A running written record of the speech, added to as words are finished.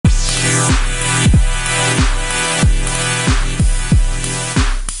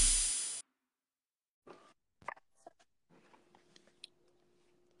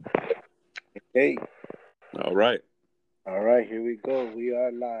Hey, All right. all right, here we go. We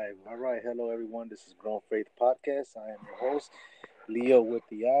are live. All right, hello everyone. This is Grown Faith Podcast. I am your host, Leo with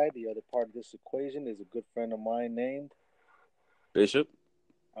the I. The other part of this equation is a good friend of mine named. Bishop.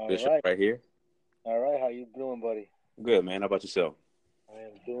 All Bishop right, right here. all right. How you doing, buddy? Good, man. How about yourself? I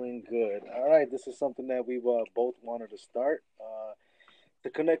am doing good. All right, this is something that we've both wanted to start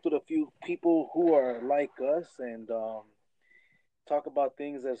to connect with a few people who are like us and talk about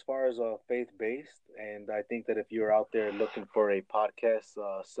things as far as faith based. And I think that if you're out there looking for a podcast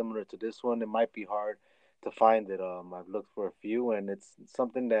similar to this one, it might be hard to find it. I've looked for a few, and it's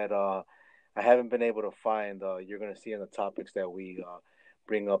something that I haven't been able to find. You're going to see in the topics that we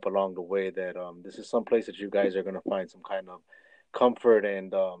bring up along the way that this is some place that you guys are going to find some kind of comfort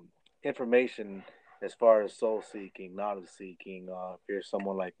and information as far as soul seeking, knowledge seeking. If you're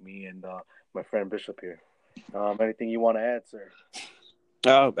someone like me and my friend Bishop here. Anything you want to add, sir?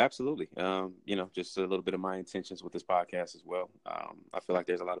 Absolutely. Just a little bit of my intentions with this podcast as well. I feel like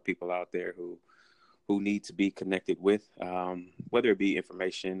there's a lot of people out there who need to be connected with, whether it be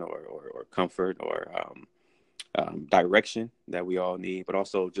information or comfort or direction that we all need, but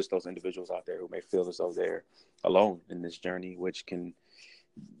also just those individuals out there who may feel as though they're alone in this journey, which can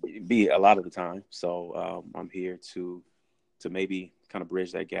be a lot of the time. So I'm here to maybe kind of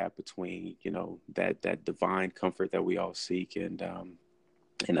bridge that gap between, that divine comfort that we all seek and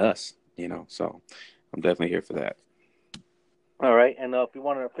us, so I'm definitely here for that. All right, and if you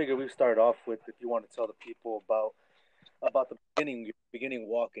want to figure, we start off with if you want to tell the people about the beginning, your beginning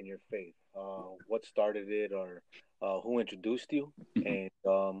walk in your faith, what started it, or who introduced you, and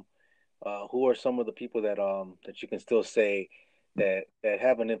who are some of the people that you can still say that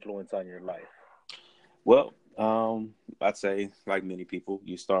have an influence on your life. Well, I'd say like many people,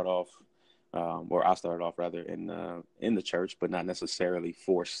 you start off, or I started off rather in the church, but not necessarily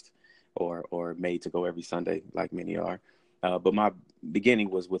forced or made to go every Sunday like many are. But my beginning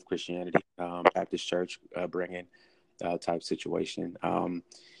was with Christianity, Baptist church, bringing type situation.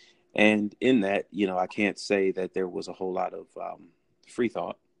 And in that, I can't say that there was a whole lot of free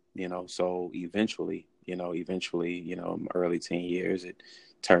thought, so eventually, early teen years, it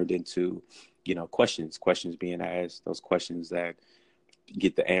turned into, questions being asked, those questions that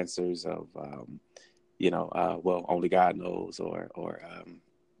get the answers of, well, only God knows, or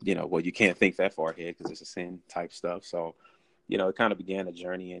well, you can't think that far ahead because it's a sin type stuff. So, it kind of began a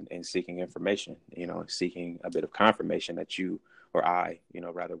journey in seeking information, seeking a bit of confirmation that you or I,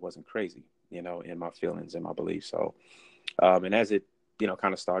 rather wasn't crazy, in my feelings and my beliefs. So, and as it,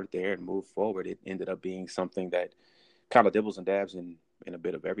 kind of started there and moved forward, it ended up being something that kind of dibbles and dabs in a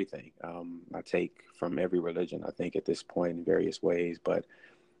bit of everything. I take from every religion, I think, at this point in various ways, but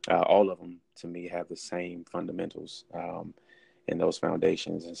all of them to me have the same fundamentals in those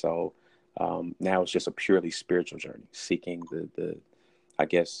foundations. And so now it's just a purely spiritual journey, seeking the I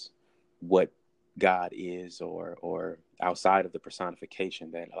guess, what God is, or outside of the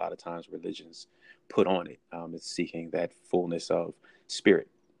personification that a lot of times religions put on it. It's seeking that fullness of spirit,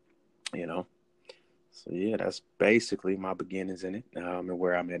 you know. So yeah, that's basically my beginnings in it, and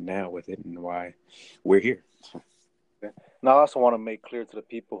where I'm at now with it, and why we're here. Okay. Now, I also want to make clear to the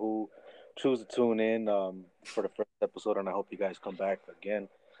people who choose to tune in for the first episode, and I hope you guys come back again.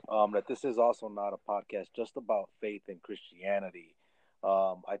 That this is also not a podcast just about faith and Christianity.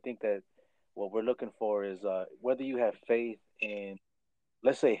 I think that what we're looking for is whether you have faith in,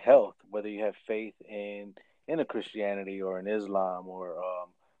 let's say, health, whether you have faith in a Christianity or in Islam or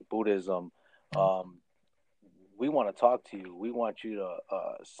Buddhism. Um, we want to talk to you. We want you to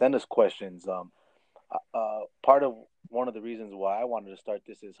send us questions. Part of one of the reasons why I wanted to start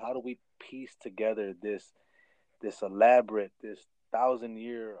this is how do we piece together this elaborate, this 1,000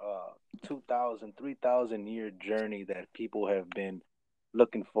 year, 2,000, 3,000 year journey that people have been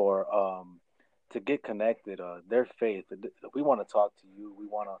looking for to get connected. Their faith. We want to talk to you. We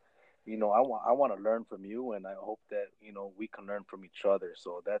want to. I want to learn from you, and I hope that we can learn from each other.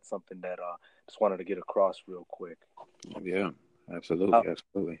 So that's something that just wanted to get across real quick. Yeah, Uh, absolutely,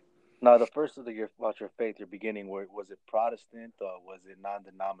 absolutely. Now, the first of the year about your faith, your beginning, was it Protestant? Was it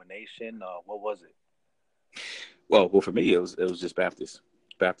non-denomination? What was it? Well, for me, it was just Baptist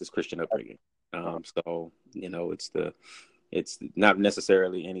Christian upbringing. Uh, So it's not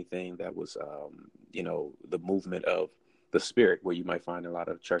necessarily anything that was, the movement of the spirit, where you might find a lot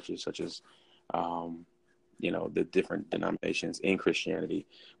of churches such as, the different denominations in Christianity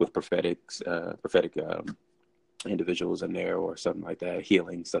with prophetic individuals in there or something like that,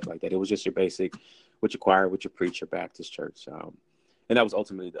 healing, stuff like that. It was just your basic, what you choir, what you preach, your Baptist church. And that was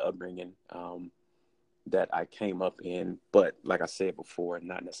ultimately the upbringing that I came up in, but like I said before,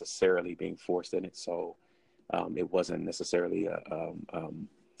 not necessarily being forced in it. So it wasn't necessarily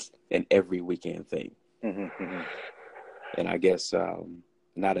an every weekend thing. Mm-hmm. And I guess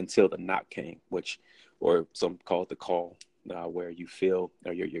not until the knock came, or some call it the call, where you feel,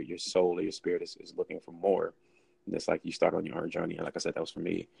 or your soul or your spirit is looking for more. And it's like you start on your own journey. And like I said, that was for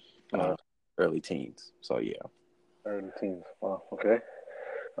me, Uh, early teens. So yeah. early teens. Wow. Okay.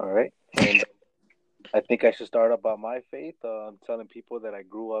 All right. And I think I should start about my faith. I'm telling people that I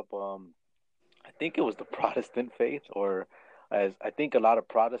grew up. I think it was the Protestant faith, or as I think a lot of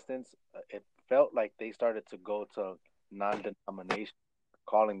Protestants, it felt like they started to go to non-denomination,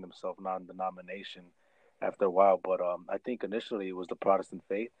 calling themselves non-denomination after a while. But I think initially it was the Protestant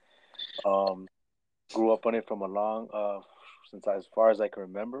faith. Um, Grew up on it from a long, since as far as I can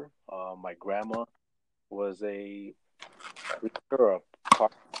remember. My grandma was a preacher,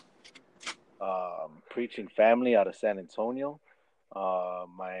 preaching family out of San Antonio.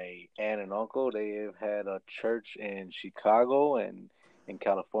 My aunt and uncle, they have had a church in Chicago and in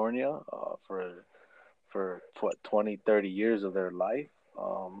California for what 20, 30 years of their life.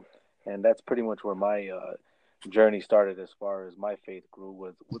 And that's pretty much where my journey started as far as my faith grew,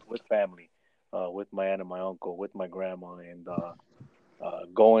 was with family, with my aunt and my uncle, with my grandma, and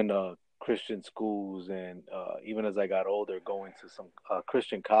going to Christian schools, and even as I got older, going to some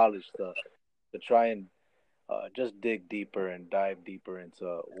Christian college to try and just dig deeper and dive deeper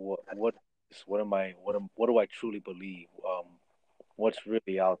into what do I truly believe, what's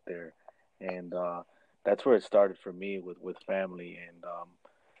really out there, and that's where it started for me with family, and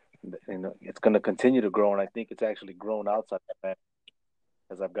it's going to continue to grow, and I think it's actually grown outside of family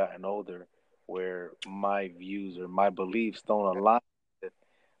as I've gotten older, where my views or my beliefs don't align with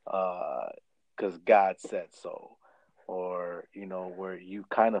because God said so, or where you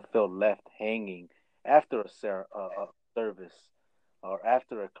kind of feel left hanging after a service or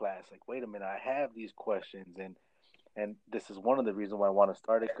after a class. Like, wait a minute, I have these questions, and this is one of the reasons why I want to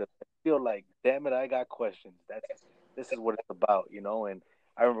start it, because I feel like, damn it, I got questions. This is what it's about. And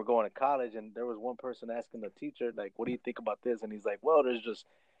I remember going to college, and there was one person asking the teacher, like, "What do you think about this?" And he's like, "Well, there's just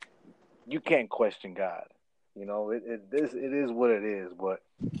you can't question God. It is what it is." But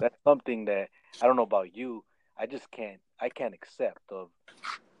that's something that I don't know about you. I can't accept of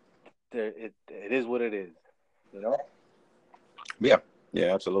it is what it is. You know. Yeah.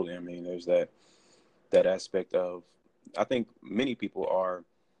 Yeah, absolutely. I mean, there's that aspect of, I think many people are,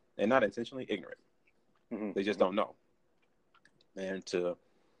 and not intentionally, ignorant. Mm-hmm. They just don't know. And to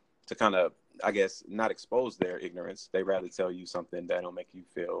kind of, I guess, not expose their ignorance, they rather tell you something that'll make you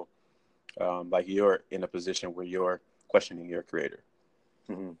feel like you're in a position where you're questioning your creator.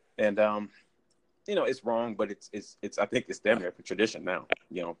 Mm-hmm. And it's wrong, but it's I think it's damn near a tradition now.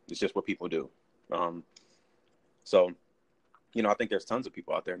 It's just what people do. So I think there's tons of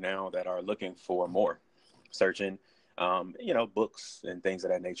people out there now that are looking for more, searching, books and things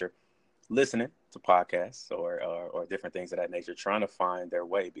of that nature, listening to podcasts or different things of that nature, trying to find their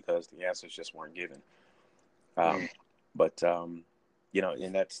way because the answers just weren't given. But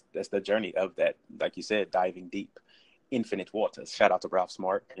and that's the journey of that, like you said, diving deep, infinite waters. Shout out to Ralph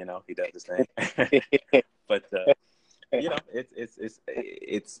Smart. He does this thing. But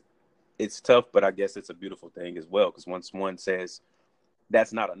it's tough, but I guess it's a beautiful thing as well, because once one says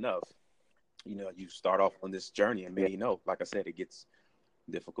that's not enough, you start off on this journey, and many like I said, it gets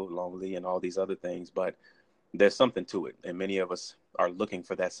difficult, lonely, and all these other things, but there's something to it, and many of us are looking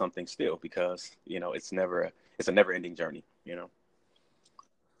for that something still, because it's a never ending journey.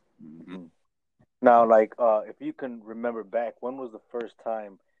 Mm-hmm. Now, like, if you can remember back, when was the first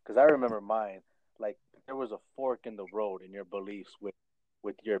time? Because I remember mine. Like, there was a fork in the road in your beliefs with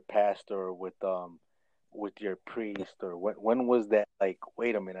your pastor, or with your priest, or when was that? Like,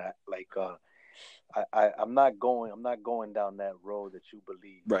 wait a minute, like, I'm not going down that road that you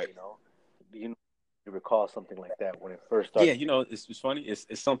believe. Right. Do you recall something like that when it first Yeah, started? it's funny.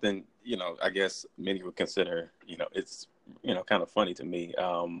 It's something, I guess many would consider, it's, kind of funny to me.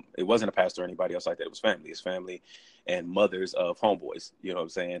 It wasn't a pastor or anybody else like that. It was family. It's family and mothers of homeboys, you know what I'm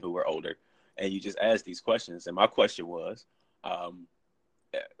saying, who were older. And you just ask these questions. And my question was,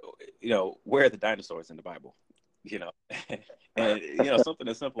 where are the dinosaurs in the Bible? And, something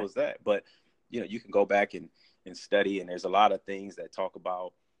as simple as that. But, you can go back and study, and there's a lot of things that talk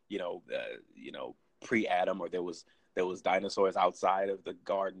about, pre-Adam, or there was dinosaurs outside of the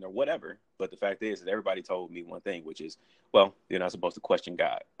garden or whatever. But the fact is that everybody told me one thing, which is, well, you're not supposed to question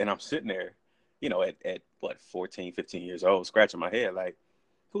God. And I'm sitting there, at what, 14, 15 years old, scratching my head like,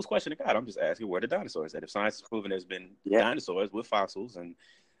 who's questioning God? I'm just asking where the dinosaurs at. If science has proven there's been dinosaurs with fossils and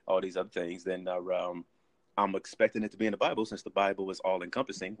all these other things, then I'm expecting it to be in the Bible, since the Bible is all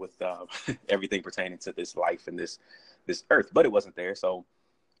encompassing with everything pertaining to this life and this earth. But it wasn't there. So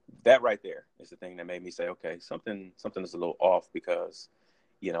that right there is the thing that made me say, okay, something is a little off, because,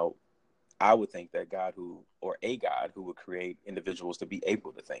 you know, I would think that a God who would create individuals to be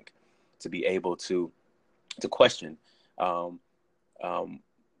able to think, to be able to question, um, um,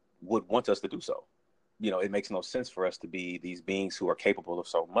 would want us to do so. You know, it makes no sense for us to be these beings who are capable of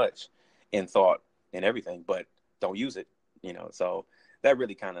so much in thought and everything, but don't use it. You know, so that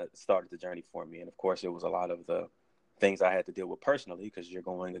really kind of started the journey for me. And of course, it was a lot of the things I had to deal with personally, because you're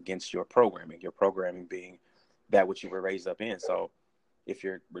going against your programming being that which you were raised up in. So if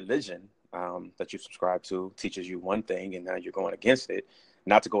your religion that you subscribe to teaches you one thing, and now you're going against it,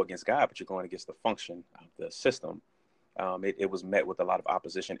 not to go against God, but you're going against the function of the system, it was met with a lot of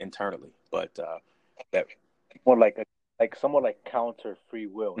opposition internally. But that More like somewhat like counter free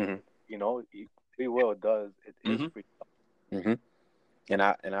will. mm-hmm, You know, free will is mm-hmm, free. mm-hmm. And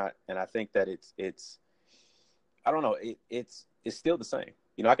I think that it's I don't know, it's still the same.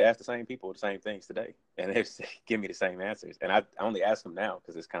 You know, I can ask the same people the same things today, and they give me the same answers. And I only ask them now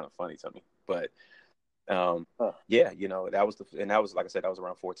because it's kind of funny to me. But Huh. yeah, you know, that was, like I said, I was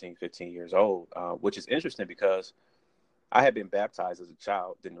around 14, 15 years old, which is interesting because I had been baptized as a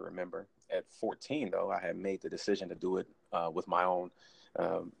child, didn't remember. At 14, though, I had made the decision to do it with my own,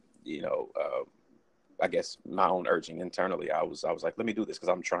 um, you know, I guess my own urging internally. I was like, let me do this because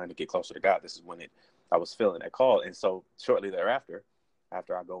I'm trying to get closer to God. This is when I was feeling that call. And so shortly thereafter,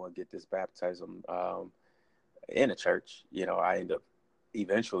 after I go and get this baptism in a church, you know, I end up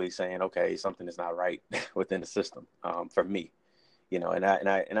eventually saying, okay, something is not right within the system for me, you know, and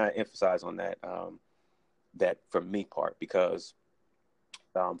I emphasize on that, that for me part, because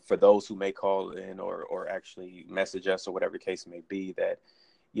for those who may call in or actually message us or whatever the case may be, that,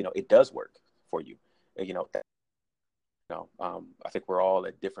 you know, it does work for you. You know, I think we're all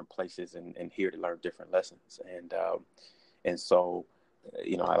at different places and here to learn different lessons. And so,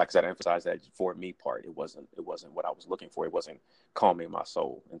 you know, like I said, I emphasize that for me part, it wasn't what I was looking for. It wasn't calming my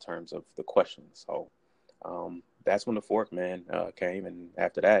soul in terms of the questions. So that's when the fork, man, came. And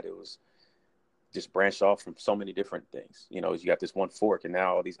after that, it was just branched off from so many different things. You know, you got this one fork, and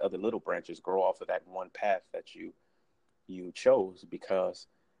now all these other little branches grow off of that one path that you chose, because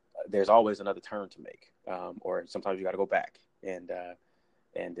there's always another turn to make, or sometimes you got to go back, and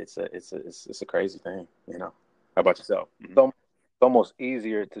it's a crazy thing, you know. How about yourself? Mm-hmm. So it's almost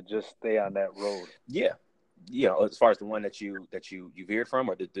easier to just stay on that road. Yeah, you know, as far as the one that you veered from,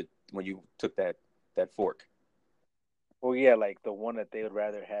 or the when you took that fork. Well, yeah, like the one that they would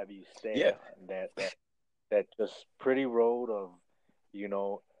rather have you stay Yeah, on. That just pretty road of,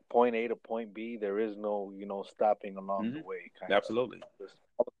 point A to point B. There is no, stopping along mm-hmm. the way. Kind of. Absolutely, Just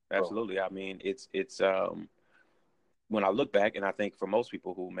absolutely. I mean, it's when I look back, and I think for most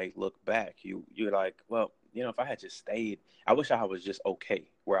people who may look back, you're like, well, you know, if I had just stayed, I wish I was just okay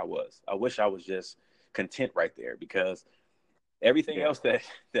where I was. I wish I was just content right there, because everything else that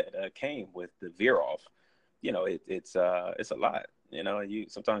came with the veer off, you know, it's a lot. You know, you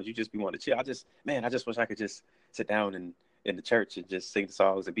sometimes you just be wanting to chill. I just wish I could just sit down and in the church and just sing the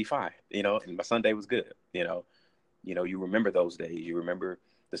songs and be fine. You know, and my Sunday was good. You remember those days. You remember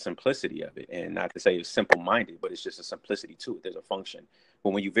the simplicity of it, and not to say it's simple-minded, but it's just a simplicity to it. There's a function.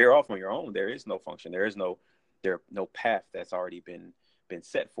 But when you veer off on your own, there is no function. There no path that's already been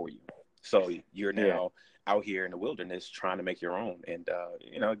set for you. So you're now out here in the wilderness trying to make your own, and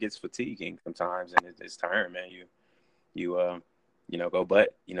you know, it gets fatiguing sometimes, and it's tiring, man. You go,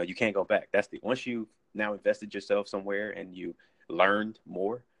 but you know, you can't go back. Once you now invested yourself somewhere and you learned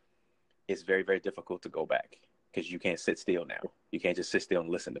more, it's very, very difficult to go back, because you can't sit still now. You can't just sit still and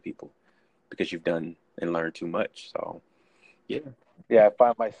listen to people, because you've done and learned too much. So, yeah. Yeah, I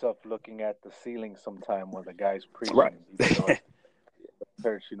find myself looking at the ceiling sometime when the guy's Right. preaching, even though it's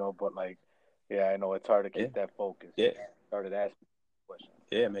church, but like, yeah, I know it's hard to Yeah. keep that focus. Yeah. Started asking questions.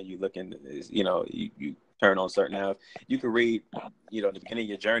 Yeah, man. You looking, you know, you turn on certain now. You can read, you know, in the beginning of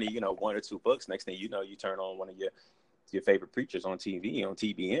your journey, you know, one or two books. Next thing you know, you turn on one of your favorite preachers on TV, on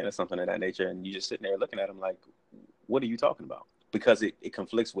TBN or something of that nature, and you just sitting there looking at them like, what are you talking about? Because it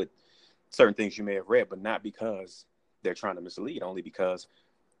conflicts with certain things you may have read, but not because they're trying to mislead, only because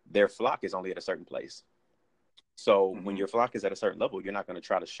their flock is only at a certain place. So when your flock is at a certain level, you're not going to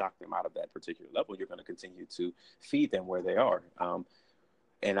try to shock them out of that particular level. You're going to continue to feed them where they are.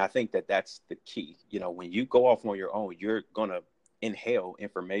 And I think that that's the key. You know, when you go off on your own, you're going to inhale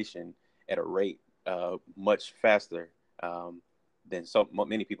information at a rate much faster than so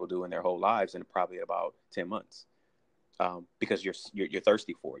many people do in their whole lives, in probably about 10 months, because you're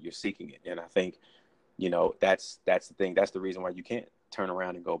thirsty for it, you're seeking it. And I think, that's the thing. That's the reason why you can't turn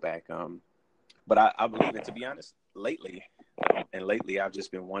around and go back. But I believe it, to be honest, lately I've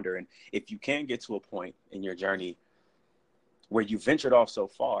just been wondering if you can get to a point in your journey where you ventured off so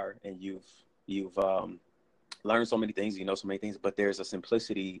far and you've learned so many things, so many things, but there's a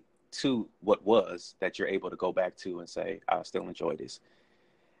simplicity to what was that you're able to go back to and say, I still enjoy this.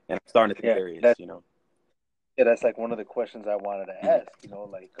 And I'm starting to think there is, Yeah, that's like one of the questions I wanted to ask,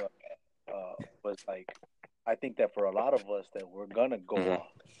 was like, I think that for a lot of us that we're going to go off,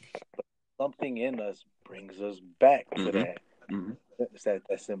 but something in us brings us back to that. It's that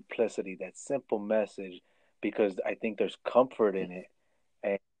simplicity, that simple message, because I think there's comfort in it.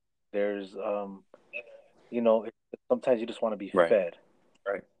 And there's, sometimes you just want to be fed.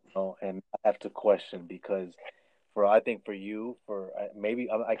 Right. And I have to question because I think for you, maybe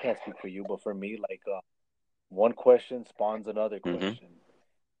I can't speak for you, but for me, like one question spawns another question.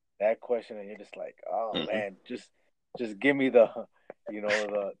 That question, and you're just like, oh man, just give me the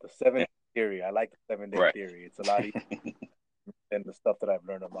 7-day theory. I like the 7-day theory. It's a lot easier than the stuff that I've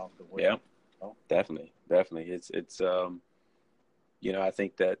learned along the way. Yeah, definitely. It's I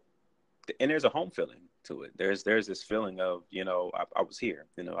think that, and there's a home feeling to it. There's this feeling of, I was here,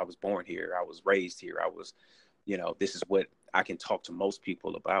 I was born here, I was raised here, I was, this is what I can talk to most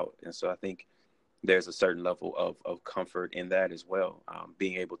people about. And so I think there's a certain level of comfort in that as well,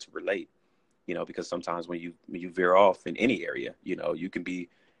 being able to relate, because sometimes when you veer off in any area, you can be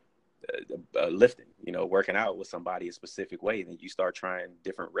lifting, working out with somebody a specific way, and then you start trying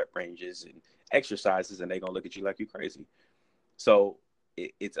different rep ranges and exercises, and they're going to look at you like you're crazy. So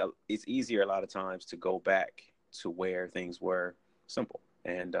it's easier a lot of times to go back to where things were simple,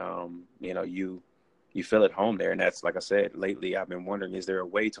 and you feel at home there. And that's, like I said, lately I've been wondering, is there a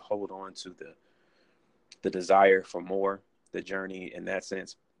way to hold on to the desire for more, the journey in that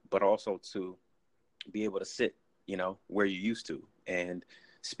sense, but also to be able to sit, where you used to, and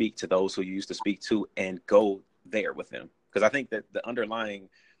speak to those who you used to speak to and go there with them. Because I think that the underlying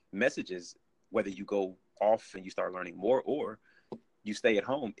messages, whether you go off and you start learning more or you stay at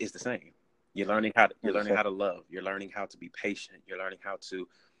home, is the same. You're learning how to love. You're learning how to be patient. You're learning how to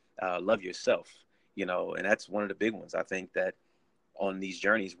love yourself, and that's one of the big ones. I think that on these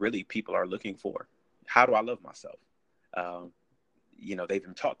journeys, really people are looking for, how do I love myself? They've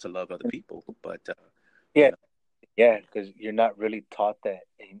been taught to love other people, but because you're not really taught that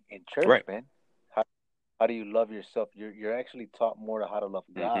in church, right. man. How do you love yourself? You're actually taught more to how to love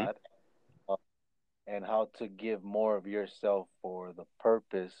God, and how to give more of yourself for the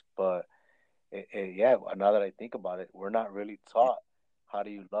purpose. But now that I think about it, we're not really taught how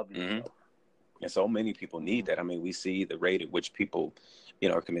do you love yourself. And so many people need that. I mean, we see the rate at which people,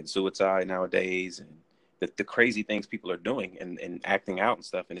 are committing suicide nowadays, and the crazy things people are doing and acting out and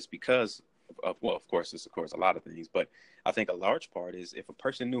stuff. And it's because of course, a lot of things. But I think a large part is if a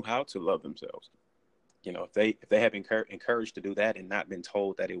person knew how to love themselves, if they have been encouraged to do that and not been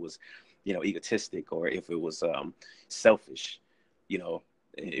told that it was, egotistic, or if it was selfish,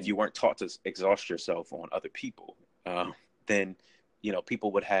 if you weren't taught to exhaust yourself on other people, then,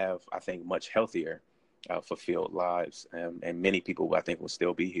 people would have, I think, much healthier, fulfilled lives. And many people, I think, will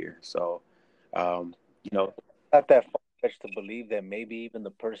still be here. So, Not that far-fetched to believe that maybe even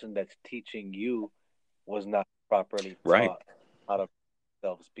the person that's teaching you was not properly taught how to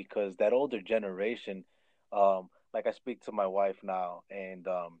themselves, because that older generation, like I speak to my wife now, and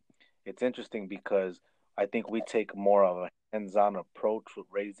it's interesting because I think we take more of a hands-on approach with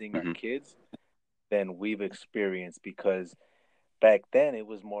raising our kids than we've experienced, because back then it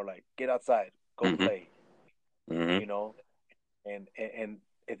was more like, get outside, go play, and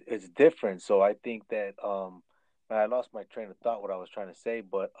it's different. So I think that I lost my train of thought what I was trying to say,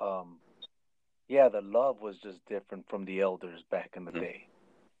 but the love was just different from the elders back in the day.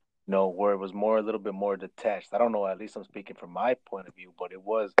 Where it was a little bit more detached. I don't know, at least I'm speaking from my point of view, but it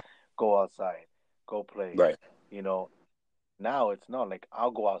was go outside, go play. Right. Now it's not like,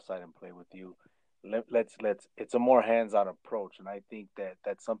 I'll go outside and play with you. Let's it's a more hands-on approach. And I think that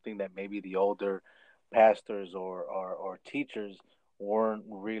that's something that maybe the older pastors or teachers weren't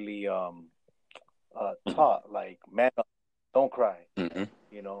really taught. Like, man up, don't cry.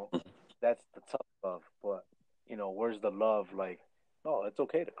 That's the tough love. But where's the love? Like, no, it's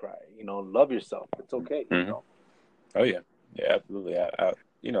okay to cry. Love yourself. It's okay. Oh yeah, absolutely. I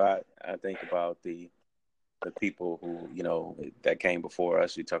think about the people who that came before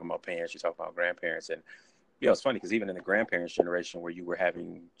us. You're talking about parents. You're talking about grandparents, and it's funny because even in the grandparents' generation, where they were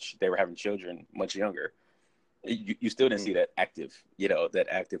having children much younger, you still didn't see that active,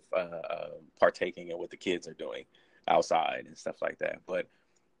 partaking in what the kids are doing outside and stuff like that. But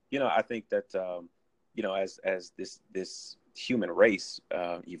I think that as this human race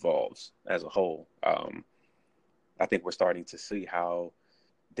evolves as a whole, I think we're starting to see how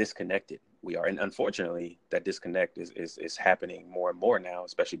disconnected we are, and unfortunately, that disconnect is happening more and more now,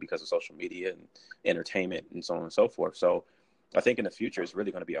 especially because of social media and entertainment and so on and so forth. So, I think in the future, it's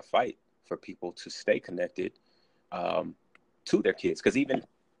really going to be a fight for people to stay connected to their kids, because even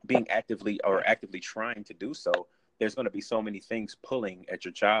being actively trying to do so, there's going to be so many things pulling at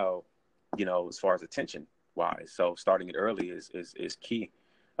your child, as far as attention wise. So starting it early is key.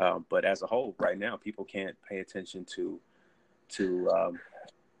 But as a whole, right now, people can't pay attention to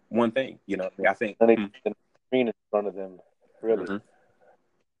one thing. I think. And they the screen in front of them, really.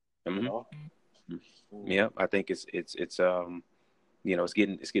 Mm-hmm. You know? Yeah, I think it's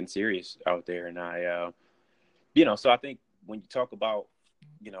getting serious out there, and so I think when you talk about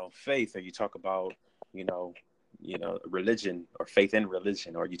faith, or you talk about religion, or faith in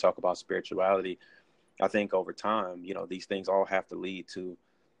religion, or you talk about spirituality, I think over time, these things all have to lead to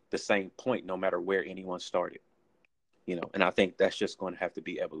the same point, no matter where anyone started. And I think that's just going to have to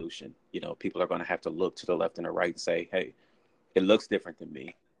be evolution. People are going to have to look to the left and the right and say, hey, it looks different than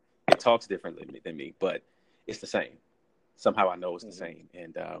me, it talks differently than me, but it's the same. Somehow I know it's the same,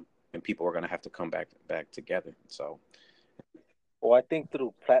 and people are going to have to come back together. So, well, I think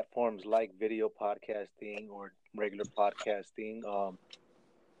through platforms like video podcasting or regular podcasting,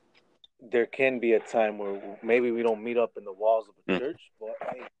 there can be a time where maybe we don't meet up in the walls of a church, but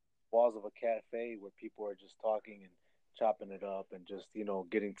hey, walls of a cafe where people are just talking and chopping it up, and just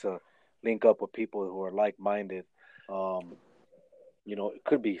getting to link up with people who are like-minded. It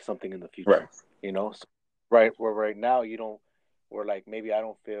could be something in the future. right. So, right now you don't. Or like maybe I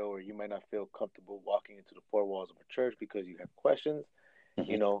don't feel, or you might not feel comfortable walking into the four walls of a church because you have questions.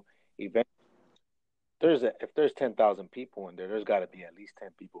 Eventually, if there's 10,000 people in there, there's got to be at least 10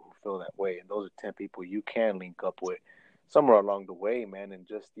 people who feel that way, and those are 10 people you can link up with somewhere along the way, man, and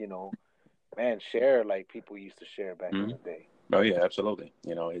just man, share like people used to share back in the day. Oh yeah, absolutely.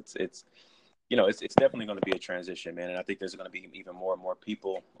 It's definitely going to be a transition, man, and I think there's going to be even more and more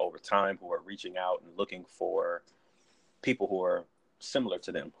people over time who are reaching out and looking for people who are similar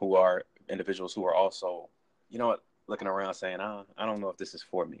to them, who are individuals who are also, looking around saying, I don't know if this is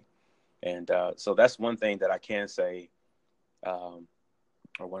for me. And so that's one thing that I can say, or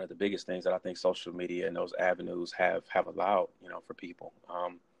one of the biggest things that I think social media and those avenues have allowed, for people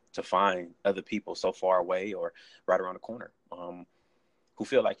to find other people so far away or right around the corner, who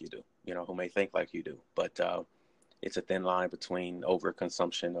feel like you do, who may think like you do. But it's a thin line between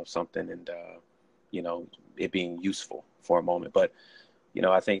overconsumption of something and, it being useful for a moment. But,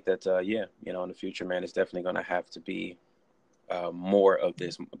 I think that, in the future, man, it's definitely going to have to be more of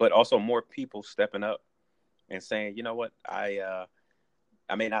this, but also more people stepping up and saying, you know what, I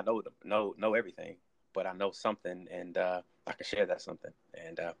may not know everything, but I know something, and I can share that something,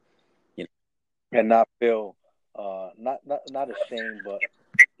 and and not feel not ashamed, but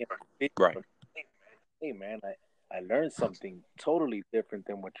right. Hey man, I learned something totally different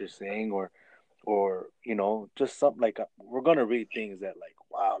than what you're saying, or just something like we're gonna read things that like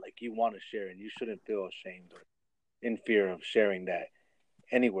wow, like you want to share, and you shouldn't feel ashamed or in fear of sharing that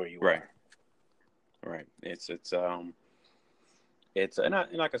anywhere you Right. are. Right. And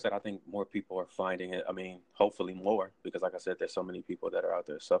like I said, I think more people are finding it. I mean, hopefully more, because like I said, there's so many people that are out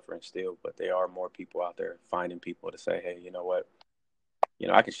there suffering still, but there are more people out there finding people to say, hey, you know what,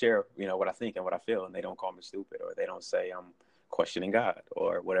 I can share, what I think and what I feel, and they don't call me stupid, or they don't say I'm questioning God,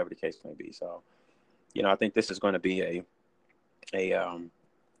 or whatever the case may be. So, I think this is going to be a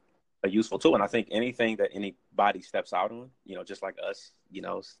useful tool. And I think anything that anybody steps out on, just like us,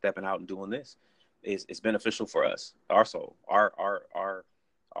 stepping out and doing this is beneficial for us, our soul, our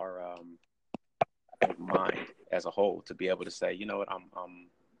mind as a whole, to be able to say, you know what,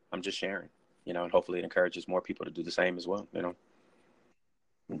 I'm just sharing, and hopefully it encourages more people to do the same as well,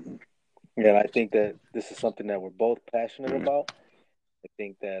 Mm-hmm. Yeah, and I think that this is something that we're both passionate about. I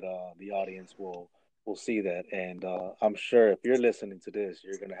think that the audience will see that, and I'm sure if you're listening to this,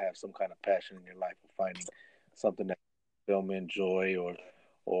 you're gonna have some kind of passion in your life of finding something that film enjoy,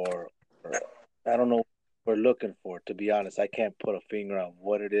 or I don't know what we're looking for. To be honest, I can't put a finger on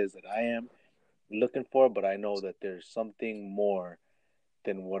what it is that I am looking for, but I know that there's something more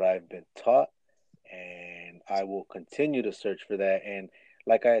than what I've been taught, and I will continue to search for that. And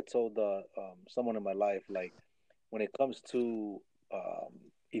like I had told someone in my life, like when it comes to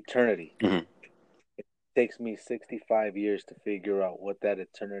eternity, Mm-hmm. it takes me 65 years to figure out what that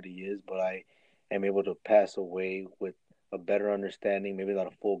eternity is, but I am able to pass away with a better understanding, maybe not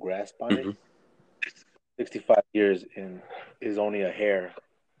a full grasp on it. Mm-hmm. 65 years is only a hair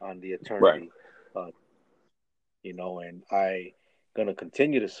on the Right. eternity. and I gonna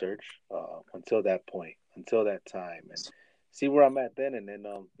continue to search until that point, until that time, and see where I'm at then, and then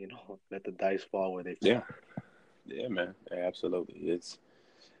let the dice fall where they fall. Yeah, yeah, man, yeah, absolutely. It's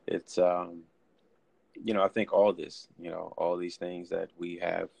I think all this, all these things that we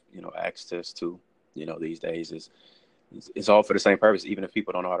have, access to, these days it's all for the same purpose, even if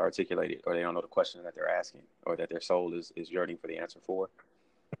people don't know how to articulate it or they don't know the question that they're asking or that their soul is yearning for the answer for.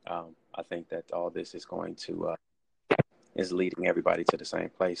 I think that all this is going to is leading everybody to the same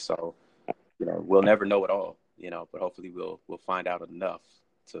place. So, we'll never know it all, but hopefully we'll find out enough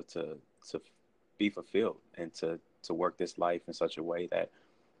to be fulfilled and to work this life in such a way that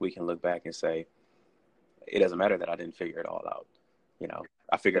we can look back and say, it doesn't matter that I didn't figure it all out.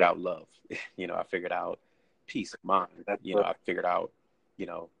 I figured out love. I figured out peace of mind. I figured out,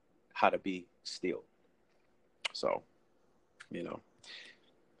 how to be still. So,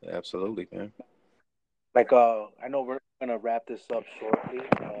 absolutely, man. Like, I know we're gonna wrap this up shortly.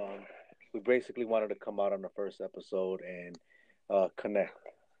 We basically wanted to come out on the first episode and connect.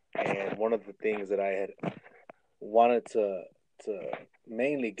 And one of the things that I had wanted to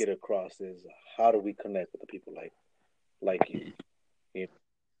mainly get across is how do we connect with the people like you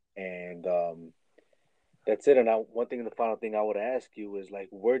and that's it. And one thing, the final thing I would ask you is like,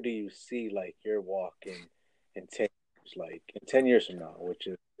 where do you see like your walk in 10 years, like in 10 years from now, which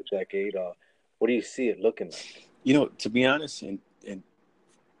is a decade? What do you see it looking like? To be honest, in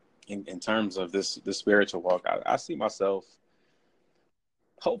terms of this spiritual walk, I see myself.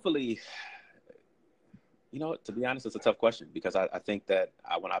 Hopefully, to be honest, it's a tough question because I think that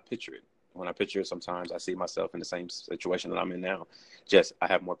when I picture it, sometimes I see myself in the same situation that I'm in now. Just I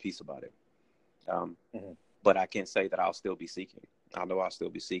have more peace about it. But I can't say that I'll still be seeking. I know I'll still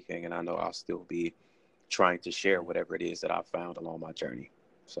be seeking, and I know I'll still be trying to share whatever it is that I've found along my journey.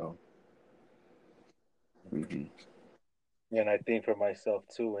 So, and I think for myself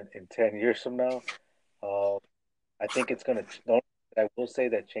too, in 10 years from now, I think it's gonna. I will say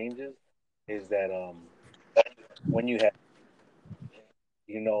that changes is that when you have,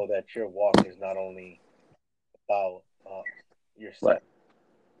 that your walk is not only about yourself. right.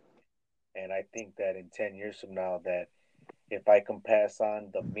 And I think that in 10 years from now, that if I can pass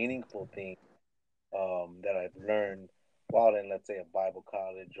on the meaningful things that I've learned while in, let's say, a Bible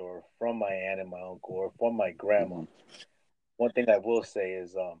college or from my aunt and my uncle or from my grandma, one thing I will say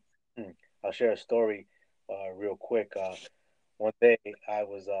is I'll share a story real quick. One day I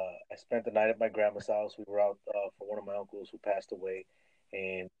spent the night at my grandma's house. We were out for one of my uncles who passed away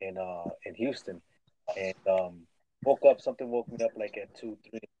in Houston, and woke up. Something woke me up like at 2,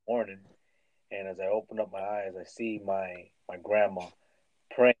 3 in the morning. And as I open up my eyes, I see my grandma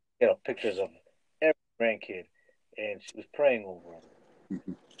praying. Pictures of every grandkid, and she was praying over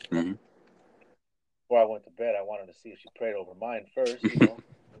them. Mm-hmm. Before I went to bed, I wanted to see if she prayed over mine first. So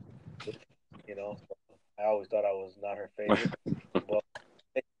I always thought I was not her favorite, but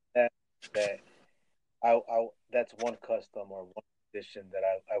that I that's one custom or one tradition that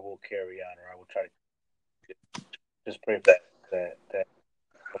I will carry on, or I will try to just pray for that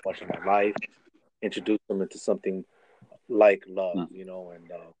so much in my life, introduce them into something like love, and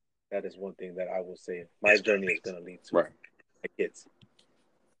that is one thing that I will say my journey is going to lead to right. my kids.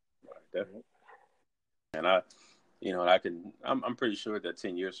 Right, definitely. And I'm pretty sure that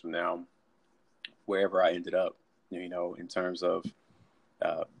 10 years from now, wherever I ended up, in terms of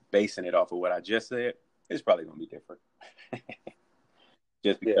basing it off of what I just said, it's probably going to be different.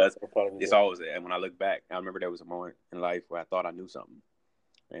 Just because it's always, and when I look back, I remember there was a moment in life where I thought I knew something.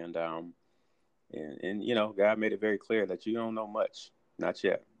 And God made it very clear that you don't know much, not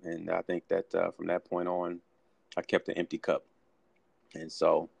yet. And I think that from that point on, I kept an empty cup. And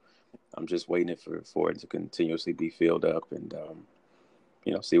so I'm just waiting for it to continuously be filled up and,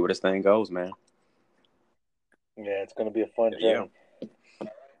 see where this thing goes, man. Yeah, it's going to be a fun journey. Yeah.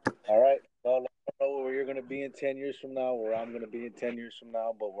 All right. Well, I don't know where you're going to be in 10 years from now, where I'm going to be in 10 years from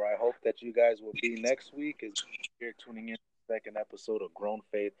now, but where I hope that you guys will be next week is here tuning in to the second episode of Grown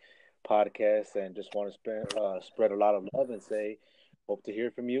Faith Podcast, and just want to spread a lot of love and say, hope to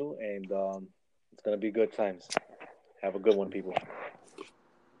hear from you, and it's going to be good times. Have a good one, people.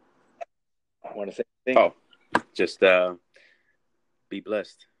 Want to say anything? Oh, just be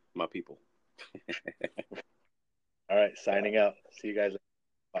blessed, my people. All right, signing out. See you guys.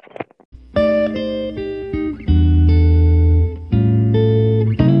 Bye.